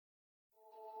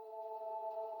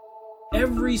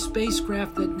Every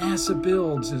spacecraft that NASA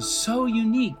builds is so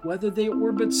unique, whether they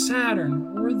orbit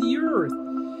Saturn or the Earth.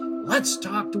 Let's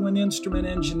talk to an instrument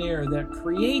engineer that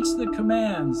creates the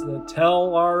commands that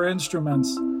tell our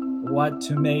instruments what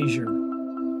to measure.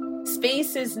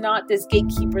 Space is not this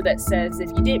gatekeeper that says if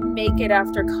you didn't make it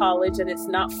after college, then it's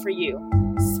not for you.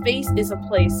 Space is a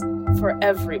place for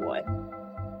everyone.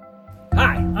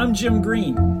 Hi, I'm Jim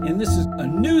Green, and this is a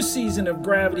new season of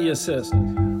Gravity Assist.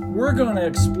 We're going to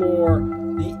explore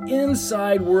the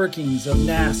inside workings of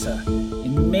NASA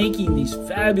in making these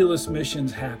fabulous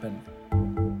missions happen.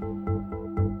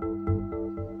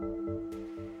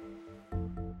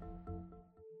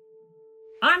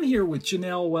 I'm here with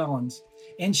Janelle Wellons,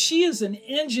 and she is an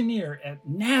engineer at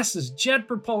NASA's Jet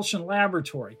Propulsion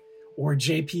Laboratory, or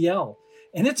JPL,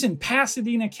 and it's in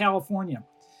Pasadena, California.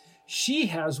 She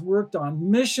has worked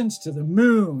on missions to the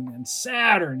moon and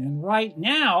Saturn, and right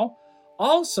now,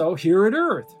 also here at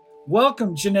Earth.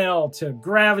 Welcome, Janelle, to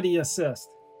Gravity Assist.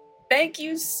 Thank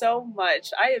you so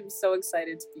much. I am so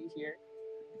excited to be here.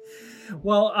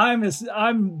 Well, I'm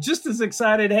just as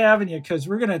excited having you because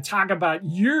we're going to talk about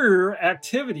your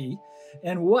activity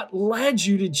and what led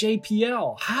you to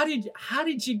JPL. How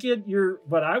did you get your,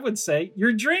 what I would say,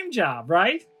 your dream job,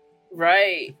 right?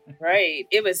 Right.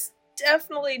 It was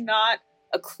definitely not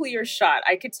a clear shot.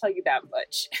 I could tell you that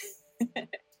much.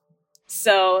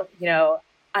 So,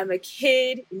 I'm a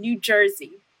kid in New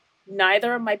Jersey.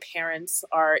 Neither of my parents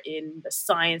are in the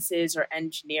sciences or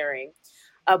engineering,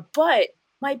 but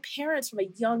my parents from a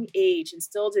young age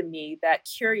instilled in me that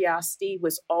curiosity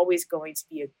was always going to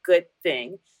be a good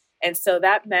thing. And so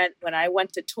that meant when I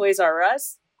went to Toys R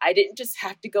Us, I didn't just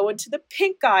have to go into the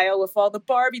pink aisle with all the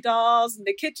Barbie dolls and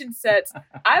the kitchen sets.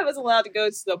 I was allowed to go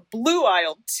to the blue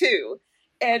aisle too.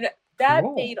 And that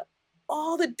made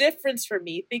all the difference for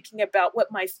me thinking about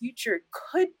what my future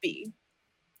could be.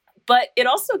 But it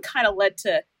also kind of led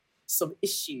to some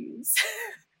issues.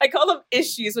 I call them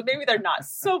issues, but maybe they're not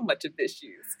so much of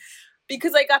issues.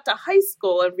 Because I got to high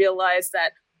school and realized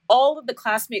that all of the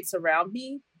classmates around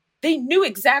me, they knew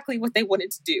exactly what they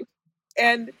wanted to do.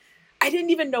 And I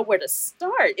didn't even know where to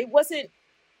start. It wasn't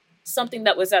something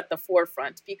that was at the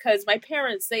forefront because my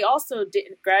parents, they also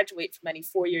didn't graduate from any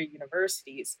four-year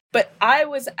universities. But I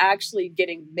was actually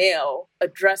getting mail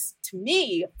addressed to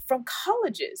me from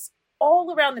colleges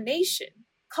all around the nation,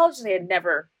 colleges I had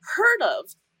never heard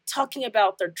of, talking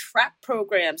about their track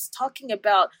programs, talking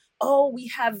about, we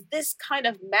have this kind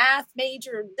of math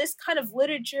major, this kind of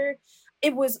literature.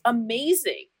 It was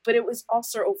amazing, but it was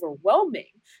also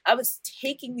overwhelming. I was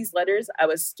taking these letters, I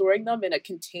was storing them in a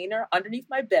container underneath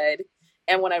my bed.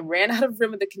 And when I ran out of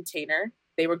room in the container,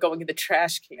 they were going in the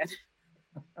trash can.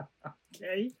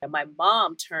 Okay. And my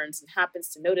mom turns and happens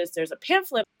to notice there's a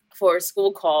pamphlet for a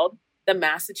school called the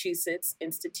Massachusetts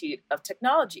Institute of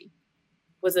Technology.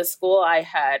 It was a school I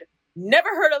had never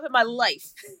heard of in my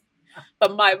life.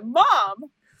 But my mom,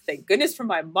 thank goodness for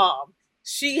my mom,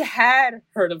 she had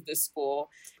heard of this school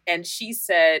and she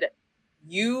said,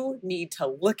 you need to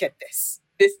look at this.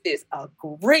 This is a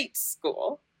great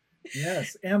school.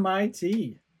 Yes,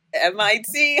 MIT.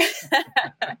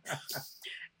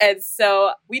 And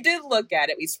so we did look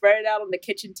at it. We spread it out on the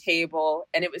kitchen table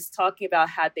and it was talking about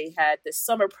how they had this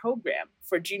summer program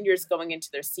for juniors going into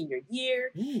their senior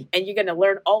year. And you're going to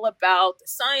learn all about the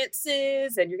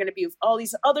sciences and you're going to be with all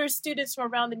these other students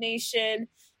from around the nation.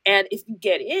 And if you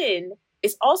get in,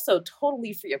 it's also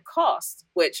totally free of cost,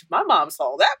 which my mom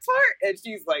saw that part and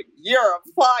she's like, you're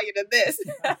applying to this.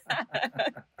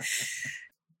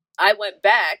 I went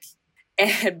back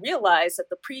and realized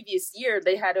that the previous year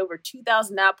they had over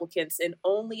 2,000 applicants and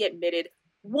only admitted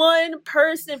one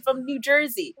person from New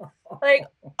Jersey. Like,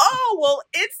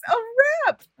 it's a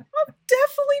wrap. I'm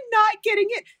definitely not getting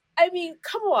it. I mean,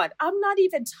 come on. I'm not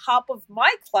even top of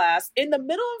my class in the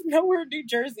middle of nowhere, New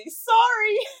Jersey.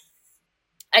 Sorry.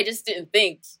 I just didn't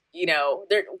think,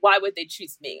 why would they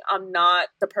choose me? I'm not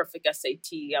the perfect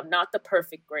SAT. I'm not the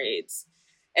perfect grades.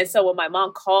 And so when my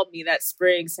mom called me that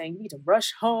spring saying, you need to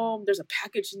rush home, there's a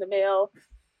package in the mail.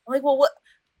 I'm like, well, what?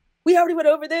 We already went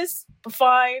over this, but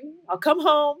fine. I'll come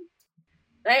home.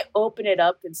 And I opened it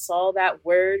up and saw that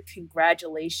word,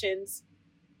 congratulations.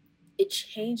 It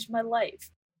changed my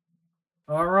life.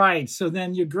 All right. So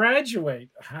then you graduate.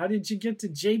 How did you get to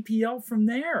JPL from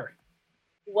there?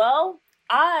 Well,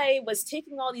 I was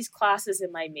taking all these classes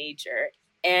in my major,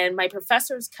 and my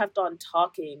professors kept on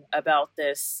talking about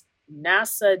this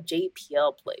NASA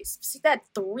JPL place. See that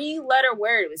 3-letter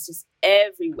word? It was just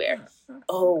everywhere.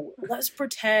 Let's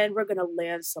pretend we're going to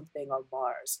land something on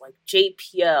Mars, like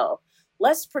JPL.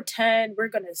 Let's pretend we're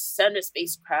going to send a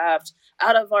spacecraft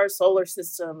out of our solar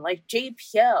system, like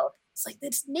JPL. It's like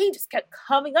this name just kept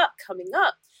coming up.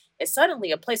 And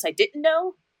suddenly a place I didn't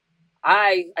know,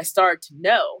 I started to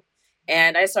know.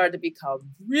 And I started to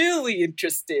become really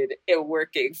interested in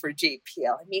working for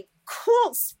JPL. I mean,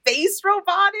 cool space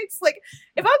robotics. Like,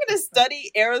 if I'm going to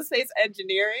study aerospace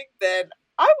engineering, then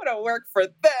I want to work for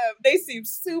them. They seem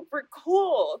super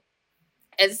cool.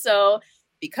 And so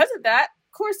because of that,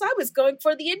 of course, I was going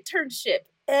for the internship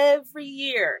every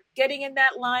year, getting in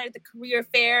that line at the career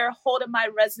fair, holding my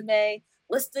resume,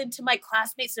 listening to my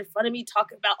classmates in front of me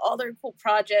talking about all their cool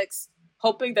projects,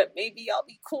 hoping that maybe I'll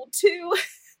be cool too.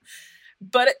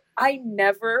 But I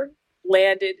never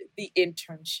landed the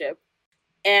internship.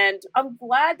 And I'm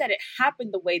glad that it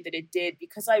happened the way that it did,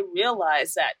 because I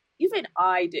realized that even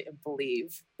I didn't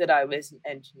believe that I was an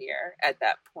engineer at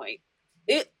that point.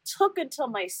 It took until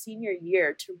my senior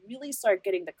year to really start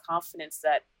getting the confidence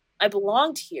that I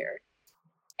belonged here.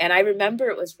 And I remember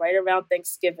it was right around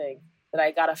Thanksgiving that I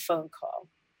got a phone call.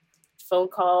 The phone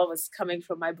call was coming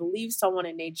from, I believe, someone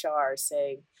in HR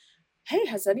saying, "Hey,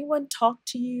 has anyone talked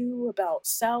to you about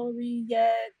salary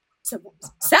yet?" So,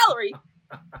 salary?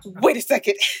 Wait a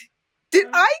second. Did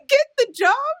I get the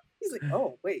job? He's like,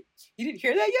 "Oh, wait, you didn't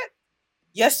hear that yet?"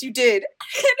 "Yes, you did."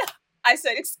 And I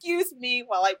said, "Excuse me,"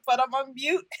 while I put him on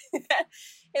mute.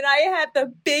 And I had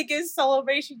the biggest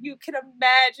celebration you can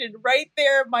imagine right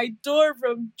there in my dorm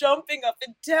room, jumping up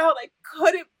and down. I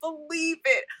couldn't believe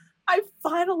it. I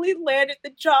finally landed the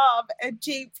job at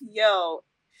JPL.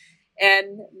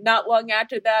 And not long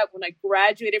after that, when I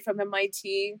graduated from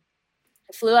MIT,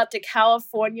 I flew out to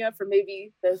California for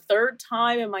maybe the third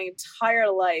time in my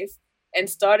entire life and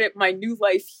started my new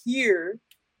life here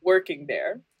working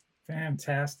there.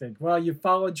 Fantastic. Well, you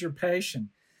followed your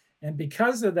passion. And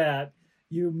because of that,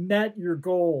 you met your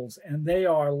goals, and they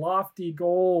are lofty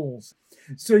goals.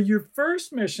 So your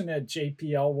first mission at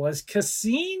JPL was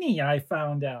Cassini, I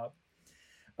found out.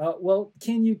 Well,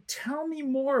 can you tell me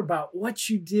more about what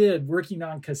you did working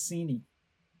on Cassini?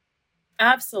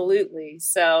 Absolutely.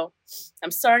 So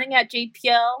I'm starting at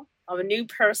JPL. I'm a new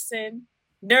person,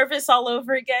 nervous all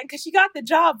over again because you got the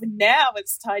job, and now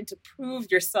it's time to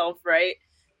prove yourself, right?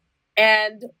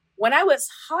 And when I was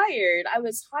hired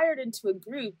into a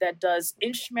group that does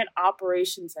instrument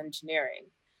operations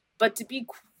engineering. But to be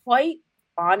quite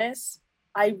honest,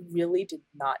 I really did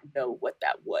not know what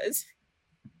that was.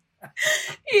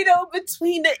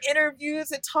 Between the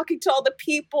interviews and talking to all the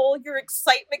people, your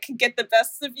excitement can get the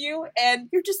best of you, and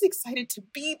you're just excited to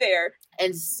be there.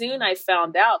 And soon I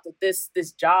found out that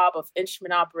this job of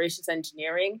instrument operations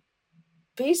engineering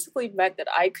basically meant that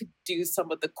I could do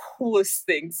some of the coolest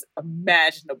things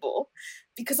imaginable.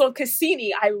 Because on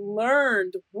Cassini, I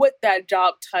learned what that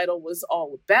job title was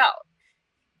all about.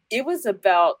 It was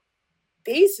about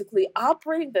basically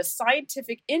operating the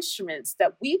scientific instruments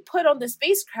that we put on the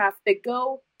spacecraft that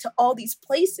go to all these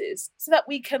places so that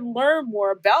we can learn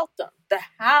more about them. The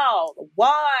how, the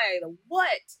why, the what,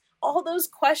 all those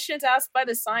questions asked by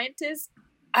the scientists,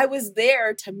 I was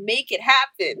there to make it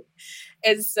happen.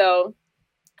 And so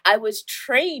I was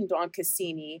trained on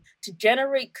Cassini to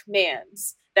generate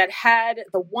commands that had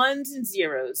the ones and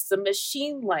zeros, the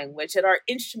machine language that our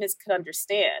instruments could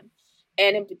understand.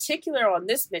 And in particular on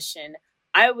this mission,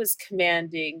 I was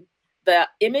commanding the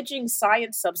imaging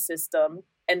science subsystem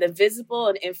and the visible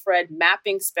and infrared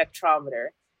mapping spectrometer,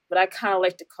 but I kind of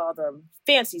like to call them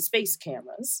fancy space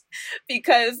cameras,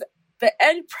 because the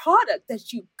end product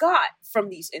that you got from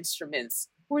these instruments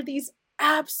were these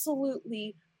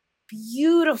absolutely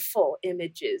beautiful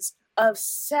images of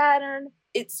Saturn,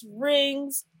 its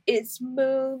rings, its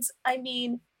moons. I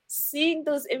mean, seeing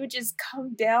those images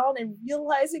come down and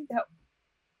realizing that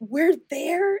we're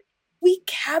there, we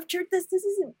captured this.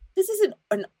 This isn't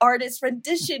an artist's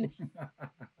rendition.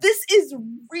 This is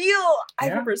real. Yeah. I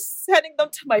remember sending them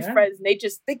to my friends, and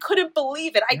they couldn't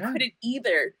believe it. I couldn't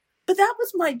either. But that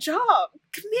was my job,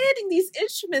 commanding these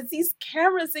instruments, these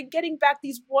cameras, and getting back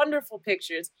these wonderful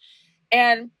pictures.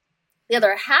 And the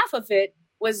other half of it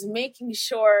was making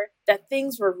sure that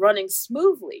things were running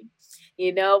smoothly.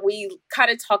 We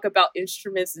kind of talk about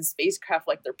instruments and spacecraft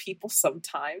like they're people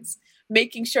sometimes,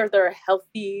 making sure they're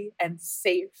healthy and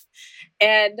safe.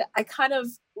 And I kind of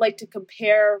like to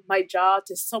compare my job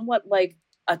to somewhat like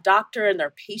a doctor and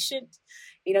their patient.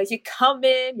 You come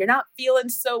in, you're not feeling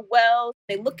so well.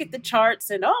 They look at the charts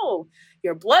and, oh,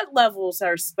 your blood levels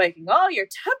are spiking. Oh, your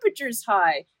temperature's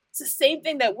high. It's the same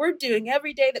thing that we're doing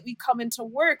every day that we come into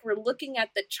work. We're looking at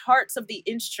the charts of the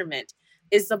instrument.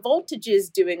 Is the voltages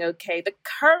doing okay? The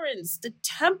currents, the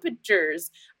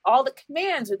temperatures, all the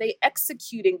commands, are they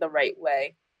executing the right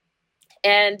way?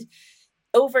 And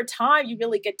over time, you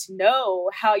really get to know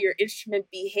how your instrument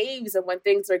behaves and when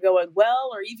things are going well,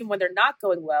 or even when they're not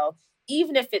going well,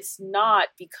 even if it's not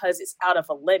because it's out of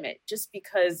a limit, just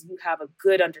because you have a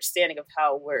good understanding of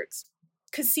how it works.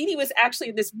 Cassini was actually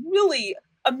in this really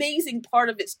amazing part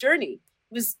of its journey.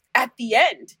 It was at the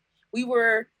end. We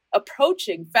were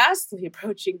fastly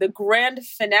approaching the grand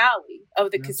finale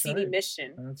of the Cassini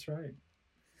mission. That's right.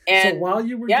 And so while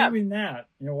you were doing that,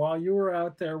 while you were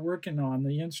out there working on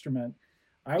the instrument,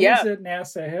 I was at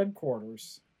NASA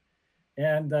headquarters,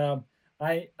 and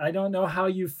I don't know how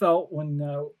you felt when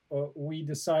we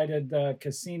decided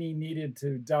Cassini needed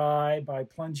to die by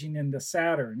plunging into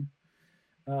Saturn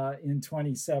in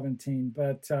 2017,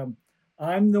 but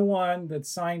I'm the one that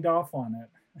signed off on it.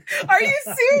 Are you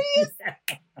serious?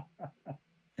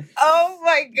 Oh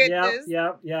my goodness!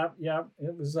 Yep.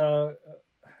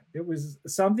 It was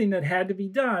something that had to be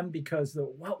done because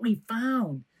what we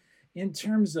found in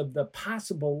terms of the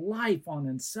possible life on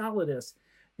Enceladus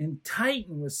and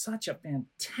Titan was such a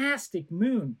fantastic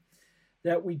moon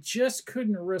that we just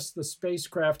couldn't risk the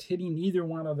spacecraft hitting either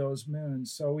one of those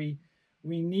moons. So we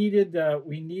needed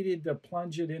to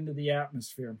plunge it into the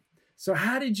atmosphere. So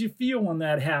how did you feel when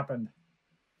that happened?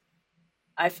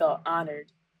 I felt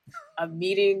honored. I'm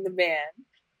meeting the man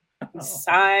who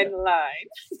signed the line.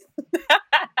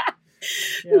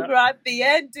 Who brought the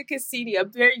end to Cassini, a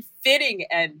very fitting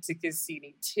end to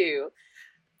Cassini too.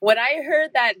 When I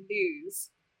heard that news,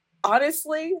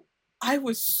 honestly, I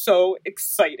was so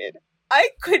excited. I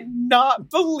could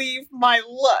not believe my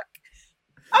luck.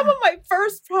 I'm on my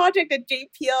first project at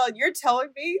JPL, and you're telling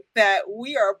me that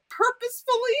we are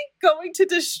purposefully going to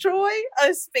destroy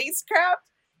a spacecraft?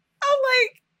 I'm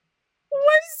like,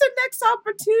 what is the next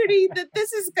opportunity that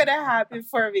this is going to happen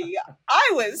for me?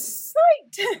 I was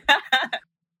psyched.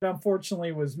 Unfortunately,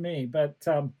 it was me, but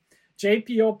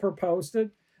JPL proposed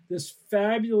it. This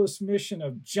fabulous mission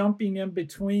of jumping in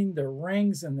between the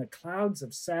rings and the clouds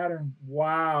of Saturn.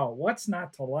 Wow, what's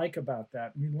not to like about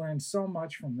that? We learned so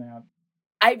much from that.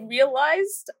 I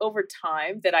realized over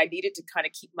time that I needed to kind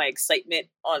of keep my excitement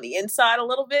on the inside a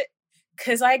little bit,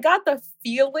 because I got the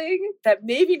feeling that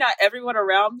maybe not everyone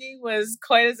around me was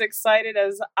quite as excited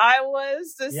as I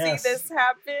was to see this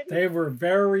happen. They were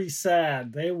very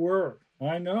sad. They were.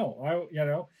 I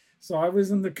know. So I was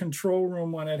in the control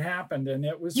room when it happened, and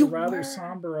it was a rather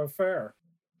somber affair.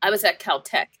 I was at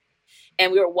Caltech,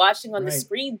 and we were watching on the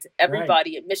screens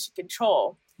everybody at Mission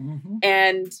Control. Mm-hmm.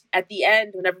 And at the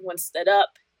end, when everyone stood up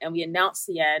and we announced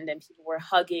the end and people were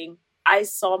hugging, I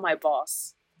saw my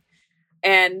boss.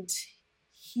 And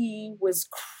he was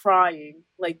crying,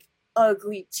 like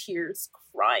ugly tears,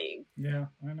 crying. Yeah,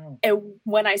 I know. And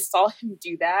when I saw him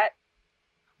do that,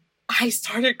 I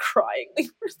started crying. Like,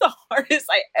 it was the hardest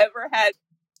I ever had.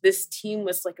 This team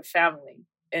was like a family,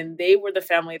 and they were the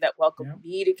family that welcomed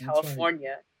me to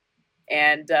California.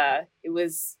 And it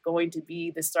was going to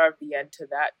be the start of the end to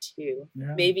that too.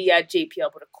 Yeah. Maybe at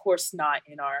JPL, but of course not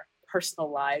in our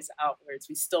personal lives outwards.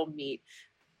 We still meet.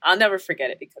 I'll never forget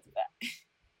it because of that.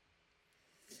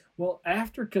 Well,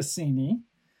 after Cassini,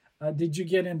 did you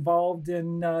get involved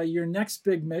in your next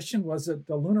big mission? Was it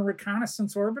the Lunar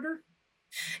Reconnaissance Orbiter?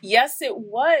 Yes, it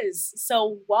was.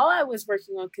 So while I was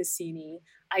working on Cassini,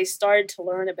 I started to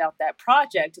learn about that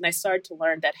project, and I started to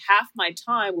learn that half my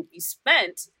time would be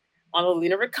spent on the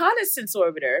Lunar Reconnaissance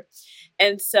Orbiter.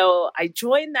 And so I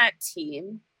joined that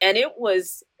team, and it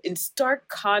was in stark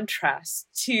contrast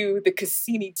to the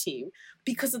Cassini team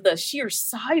because of the sheer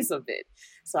size of it.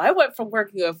 So I went from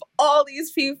working with all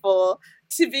these people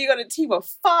to being on a team of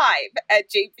 5 at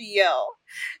JPL.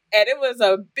 And it was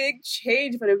a big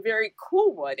change, but a very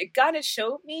cool one. It kind of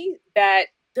showed me that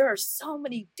there are so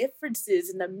many differences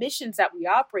in the missions that we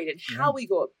operate and how we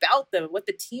go about them and what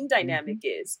the team dynamic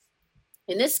is.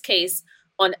 In this case,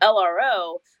 on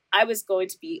LRO, I was going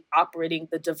to be operating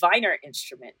the diviner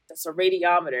instrument. That's a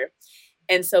radiometer.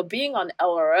 And so being on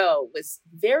LRO was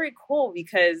very cool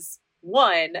because,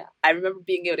 one, I remember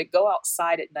being able to go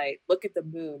outside at night, look at the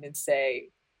moon and say,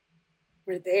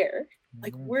 we're there.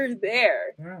 Like, we're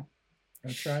there. Yeah,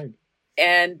 that's right.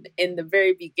 And in the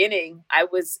very beginning, I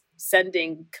was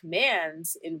sending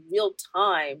commands in real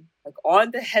time, like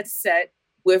on the headset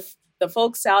with the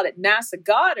folks out at NASA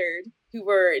Goddard who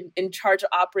were in charge of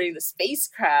operating the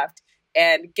spacecraft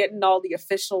and getting all the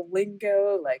official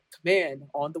lingo, like command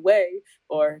on the way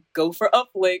or go for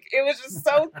uplink. It was just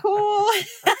so cool.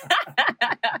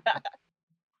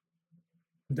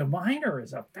 The diviner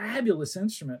is a fabulous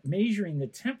instrument measuring the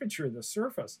temperature of the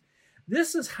surface.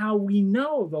 This is how we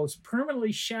know those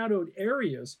permanently shadowed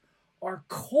areas are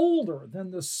colder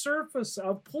than the surface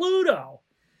of Pluto.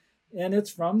 And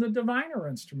it's from the Diviner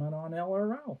instrument on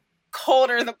LRO.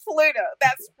 Colder than Pluto.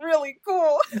 That's really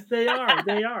cool. They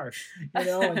are.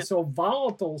 And so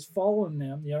volatiles fall in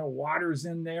them, water's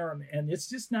in there, and it's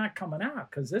just not coming out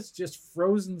because it's just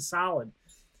frozen solid.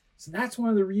 So that's one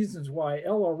of the reasons why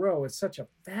LRO is such a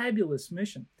fabulous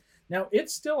mission. Now,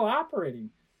 it's still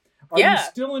operating. Are you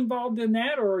still involved in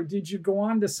that, or did you go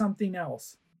on to something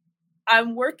else?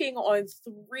 I'm working on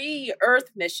 3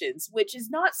 Earth missions, which is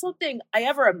not something I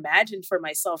ever imagined for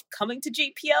myself coming to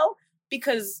JPL.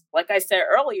 Because, like I said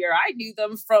earlier, I knew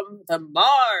them from the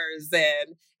Mars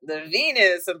and the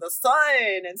Venus and the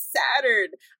Sun and Saturn.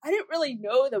 I didn't really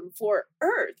know them for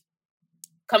Earth.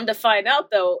 Come to find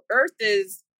out, though, Earth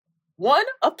is 1,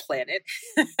 a planet,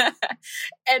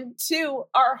 and 2,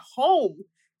 our home.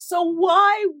 So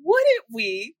why wouldn't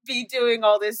we be doing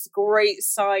all this great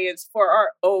science for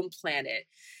our own planet?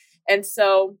 And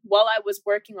so while I was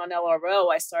working on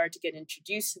LRO, I started to get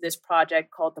introduced to this project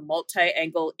called the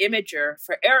Multi-Angle Imager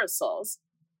for Aerosols.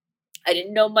 I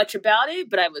didn't know much about it,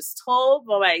 but I was told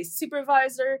by my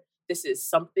supervisor, this is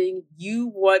something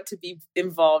you want to be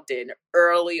involved in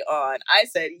early on. I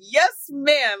said, yes,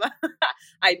 ma'am.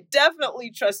 I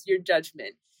definitely trust your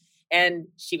judgment. And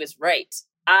she was right.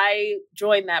 I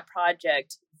joined that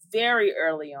project very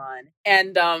early on.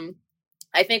 And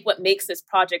I think what makes this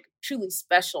project truly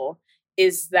special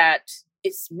is that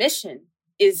its mission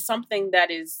is something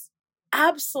that is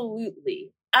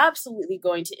absolutely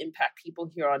going to impact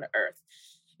people here on Earth.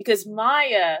 Because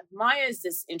Maya is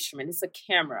this instrument. It's a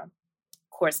camera,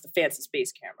 of course, the fancy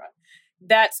space camera,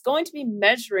 that's going to be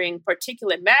measuring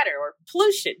particulate matter or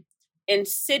pollution in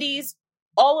cities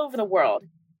all over the world.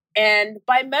 And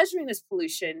by measuring this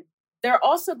pollution, they're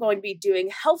also going to be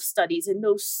doing health studies in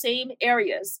those same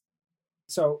areas.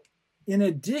 So in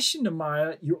addition to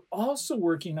Maya, you're also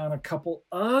working on a couple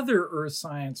other Earth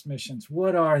science missions.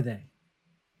 What are they?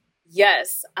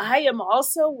 Yes, I am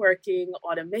also working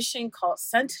on a mission called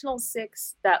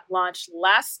Sentinel-6 that launched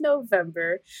last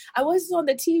November. I wasn't on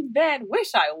the team then.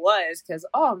 Wish I was, because,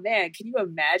 oh man, can you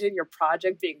imagine your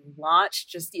project being launched?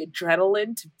 Just the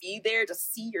adrenaline to be there, to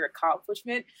see your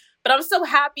accomplishment. But I'm so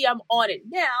happy I'm on it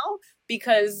now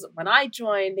because when I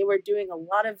joined, they were doing a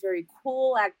lot of very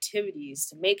cool activities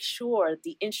to make sure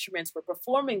the instruments were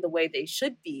performing the way they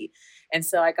should be. And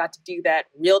so I got to do that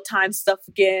real-time stuff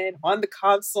again on the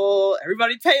console.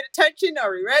 Everybody paying attention?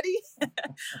 Are we ready?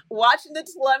 Watching the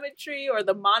telemetry or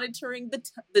the monitoring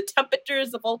the temperatures,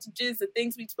 the voltages, the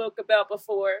things we spoke about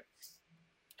before.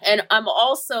 And I'm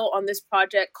also on this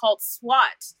project called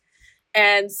SWAT.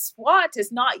 And SWAT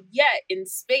is not yet in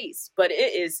space, but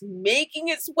it is making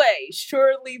its way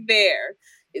surely there.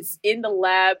 It's in the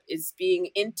lab, it's being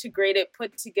integrated,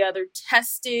 put together,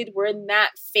 tested. We're in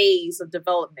that phase of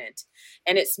development.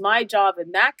 And it's my job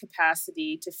in that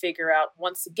capacity to figure out,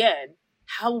 once again,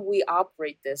 how will we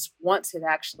operate this once it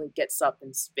actually gets up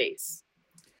in space?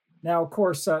 Now, of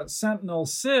course,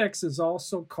 Sentinel-6 is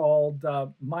also called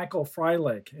Michael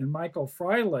Freilich. And Michael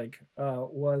Freilich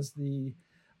was the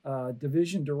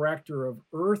division director of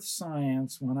Earth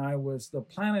Science when I was the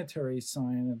planetary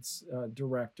science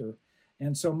director.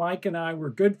 And so Mike and I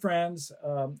were good friends,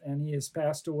 and he has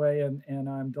passed away, and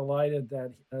I'm delighted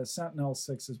that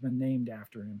Sentinel-6 has been named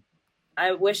after him.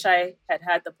 I wish I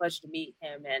had the pleasure to meet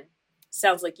him, and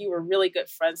sounds like you were really good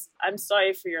friends. I'm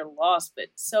sorry for your loss, but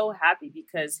so happy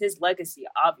because his legacy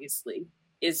obviously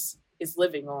is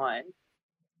living on.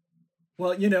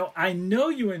 Well, I know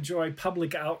you enjoy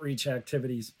public outreach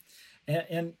activities.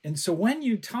 And so when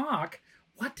you talk,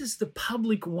 what does the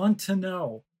public want to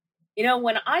know?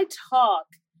 When I talk,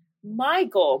 my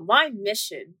goal, my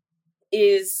mission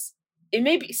is, it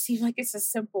may seem like it's a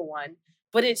simple one,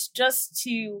 but it's just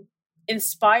to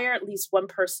inspire at least one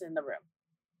person in the room.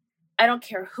 I don't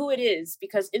care who it is,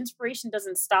 because inspiration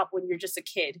doesn't stop when you're just a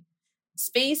kid.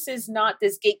 Space is not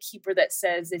this gatekeeper that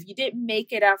says, if you didn't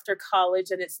make it after college,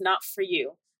 then it's not for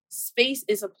you. Space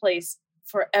is a place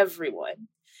for everyone.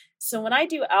 So when I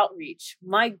do outreach,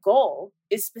 my goal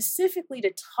is specifically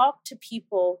to talk to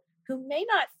people who may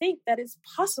not think that it's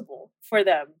possible for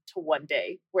them to one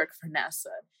day work for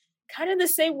NASA. Kind of the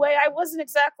same way I wasn't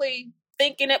exactly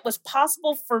thinking it was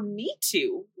possible for me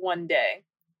to one day.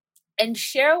 And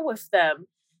share with them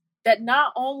that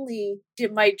not only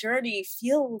did my journey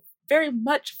feel very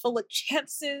much full of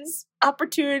chances,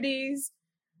 opportunities.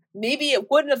 Maybe it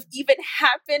wouldn't have even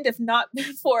happened if not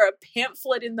for a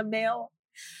pamphlet in the mail.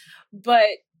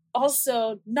 But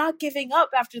also not giving up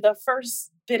after the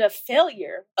first bit of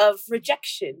failure, of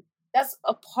rejection. That's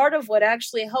a part of what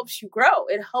actually helps you grow.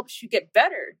 It helps you get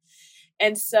better.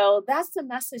 And so that's the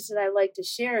message that I like to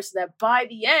share, so that by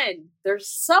the end, there's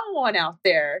someone out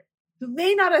there who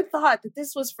may not have thought that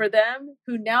this was for them,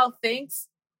 who now thinks,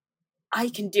 I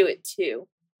can do it too.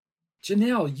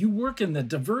 Janelle, you work in the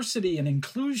diversity and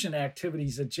inclusion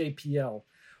activities at JPL.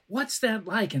 What's that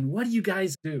like, and what do you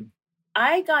guys do?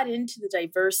 I got into the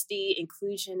diversity,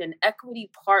 inclusion, and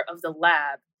equity part of the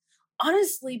lab,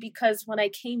 honestly, because when I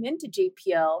came into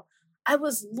JPL, I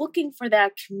was looking for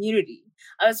that community.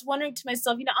 I was wondering to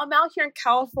myself, I'm out here in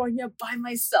California by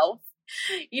myself.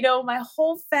 My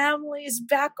whole family is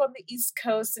back on the East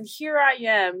Coast, and here I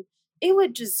am. It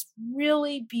would just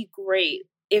really be great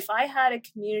if I had a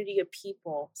community of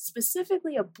people,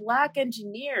 specifically of Black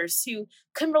engineers who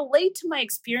can relate to my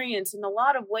experience in a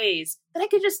lot of ways that I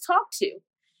could just talk to.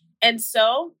 And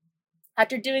so,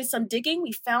 after doing some digging,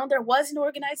 we found there was an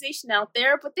organization out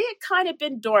there, but they had kind of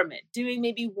been dormant, doing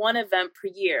maybe one event per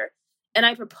year. And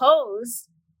I proposed,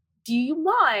 do you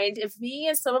mind if me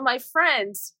and some of my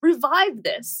friends revive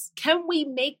this? Can we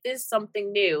make this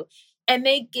something new? And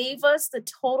they gave us the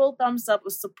total thumbs up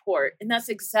of support. And that's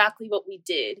exactly what we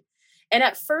did. And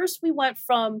at first we went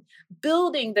from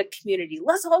building the community.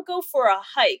 Let's all go for a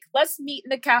hike. Let's meet in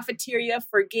the cafeteria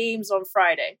for games on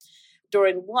Friday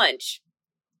during lunch.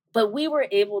 But we were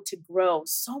able to grow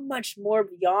so much more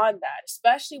beyond that,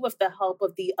 especially with the help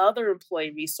of the other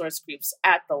employee resource groups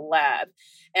at the lab.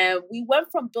 And we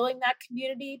went from building that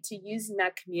community to using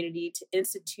that community to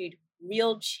institute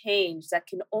real change that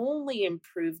can only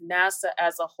improve NASA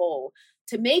as a whole,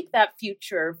 to make that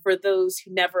future for those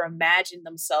who never imagined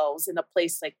themselves in a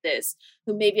place like this,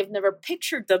 who maybe have never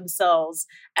pictured themselves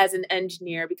as an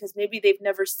engineer because maybe they've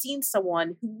never seen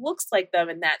someone who looks like them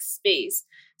in that space.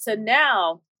 So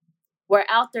now, we're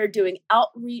out there doing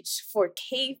outreach for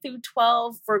K through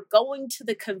 12. We're going to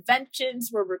the conventions.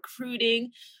 We're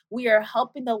recruiting. We are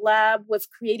helping the lab with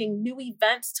creating new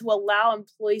events to allow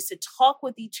employees to talk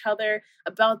with each other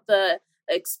about the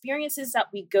experiences that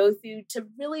we go through to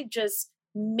really just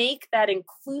make that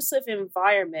inclusive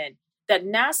environment that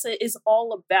NASA is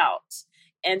all about.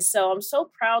 And so I'm so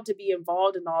proud to be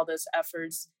involved in all those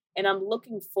efforts. And I'm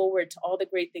looking forward to all the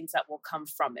great things that will come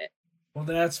from it. Well,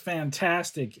 that's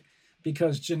fantastic.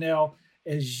 Because, Janelle,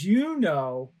 as you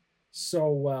know so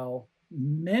well,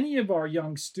 many of our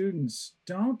young students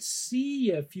don't see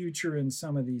a future in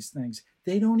some of these things.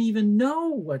 They don't even know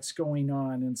what's going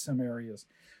on in some areas.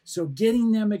 So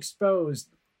getting them exposed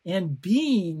and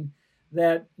being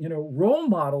that, role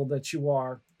model that you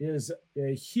are is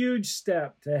a huge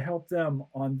step to help them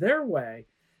on their way.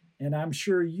 And I'm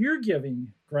sure you're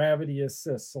giving gravity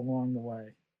assists along the way.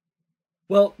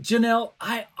 Well, Janelle,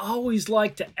 I always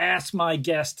like to ask my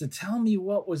guests to tell me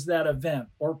what was that event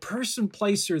or person,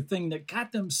 place, or thing that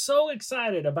got them so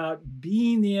excited about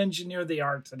being the engineer they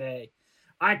are today.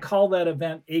 I call that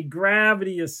event a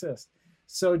gravity assist.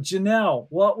 So, Janelle,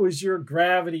 what was your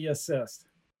gravity assist?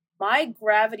 My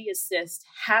gravity assist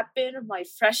happened my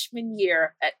freshman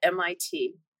year at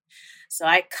MIT. So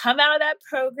I come out of that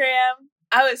program.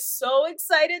 I was so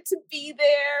excited to be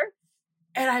there.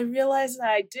 And I realized that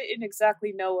I didn't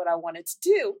exactly know what I wanted to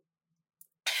do.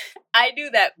 I knew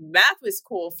that math was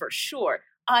cool for sure.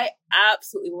 I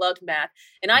absolutely loved math.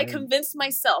 And I convinced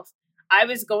myself I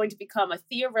was going to become a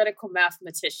theoretical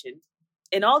mathematician.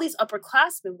 And all these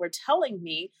upperclassmen were telling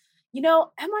me,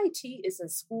 MIT is a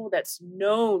school that's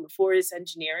known for its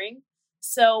engineering.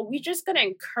 So we're just going to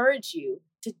encourage you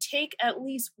to take at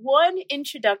least one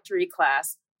introductory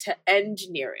class to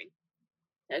engineering.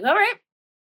 Like, all right.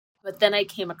 But then I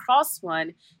came across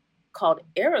one called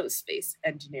aerospace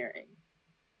engineering.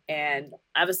 And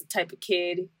I was the type of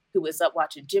kid who was up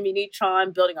watching Jimmy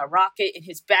Neutron building a rocket in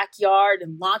his backyard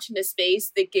and launching to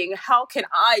space, thinking, how can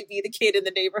I be the kid in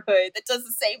the neighborhood that does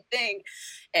the same thing?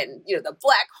 And, the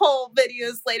black hole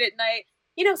videos late at night.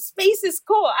 Space is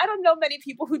cool. I don't know many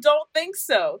people who don't think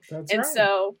so. That's and right.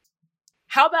 So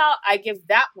how about I give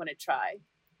that one a try?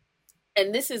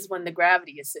 And this is when the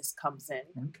gravity assist comes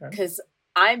in. Because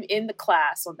I'm in the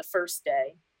class on the first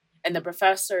day, and the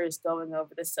professor is going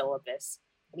over the syllabus.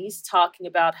 And he's talking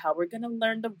about how we're going to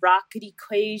learn the rocket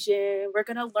equation. We're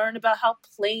going to learn about how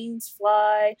planes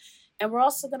fly. And we're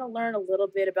also going to learn a little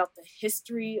bit about the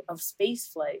history of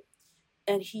spaceflight.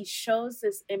 And he shows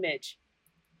this image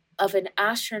of an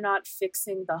astronaut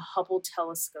fixing the Hubble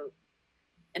telescope.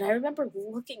 And I remember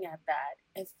looking at that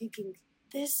and thinking,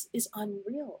 this is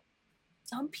unreal.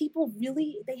 Some people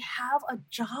really, they have a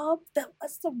job that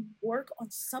lets them work on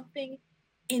something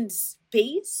in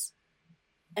space.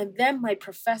 And then my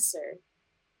Professor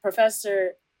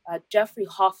Jeffrey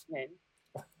Hoffman,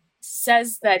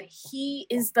 says that he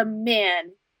is the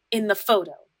man in the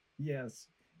photo. Yes,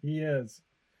 he is.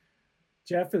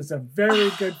 Jeff is a very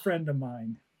good friend of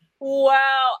mine.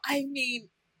 Wow. I mean,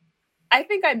 I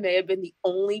think I may have been the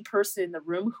only person in the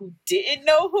room who didn't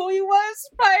know who he was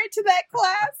prior to that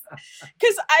class,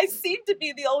 because I seemed to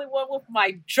be the only one with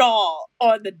my jaw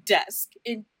on the desk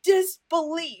in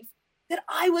disbelief that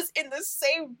I was in the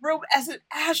same room as an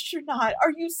astronaut.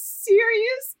 Are you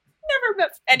serious? Never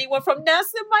met anyone from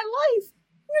NASA in my life.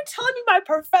 You're telling me my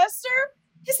professor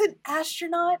is an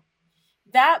astronaut?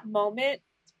 That moment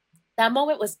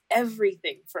was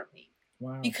everything for me.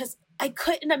 Wow. Because I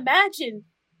couldn't imagine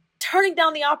turning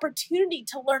down the opportunity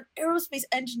to learn aerospace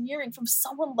engineering from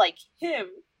someone like him.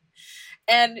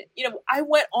 And, I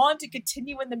went on to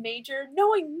continue in the major,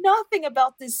 knowing nothing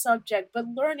about this subject, but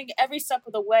learning every step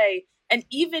of the way, and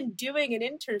even doing an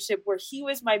internship where he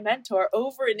was my mentor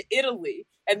over in Italy,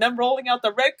 and then rolling out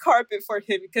the red carpet for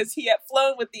him because he had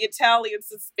flown with the Italians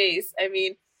to space. I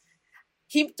mean,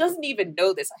 he doesn't even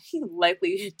know this. He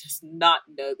likely does not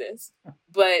know this,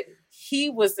 but he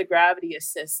was the gravity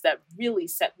assist that really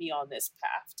set me on this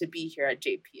path to be here at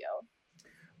JPL.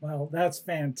 Well, that's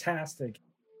fantastic.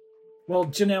 Well,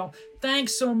 Janelle,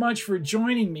 thanks so much for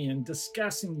joining me and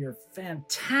discussing your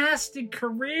fantastic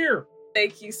career.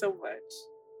 Thank you so much.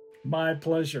 My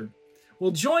pleasure.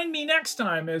 Well, join me next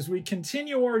time as we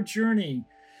continue our journey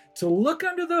to look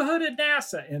under the hood at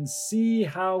NASA and see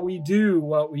how we do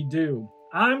what we do.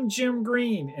 I'm Jim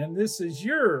Green, and this is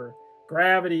your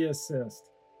Gravity Assist.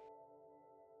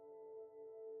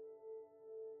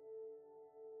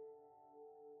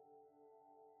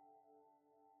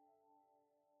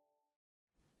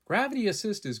 Gravity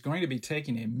Assist is going to be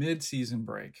taking a mid-season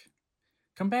break.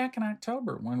 Come back in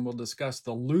October when we'll discuss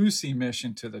the Lucy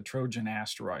mission to the Trojan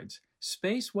asteroids,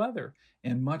 space weather,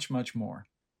 and much, much more.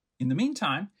 In the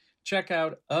meantime, check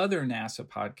out other NASA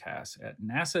podcasts at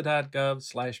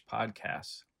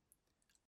nasa.gov/podcasts.